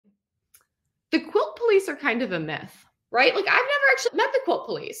The quilt police are kind of a myth, right? Like I've never actually met the quilt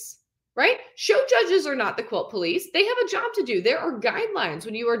police, right? Show judges are not the quilt police. They have a job to do. There are guidelines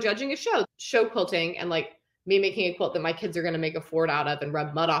when you are judging a show. Show quilting and like me making a quilt that my kids are going to make a fort out of and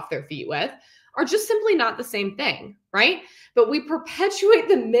rub mud off their feet with are just simply not the same thing, right? But we perpetuate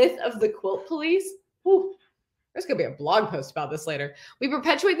the myth of the quilt police. Ooh, there's going to be a blog post about this later. We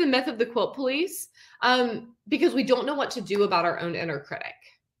perpetuate the myth of the quilt police because we don't know what to do about our own inner critic.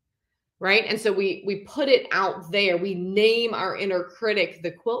 Right. And so we put it out there. We name our inner critic the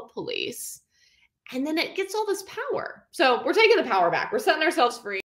quilt police, and then it gets all this power. So we're taking the power back. We're setting ourselves free.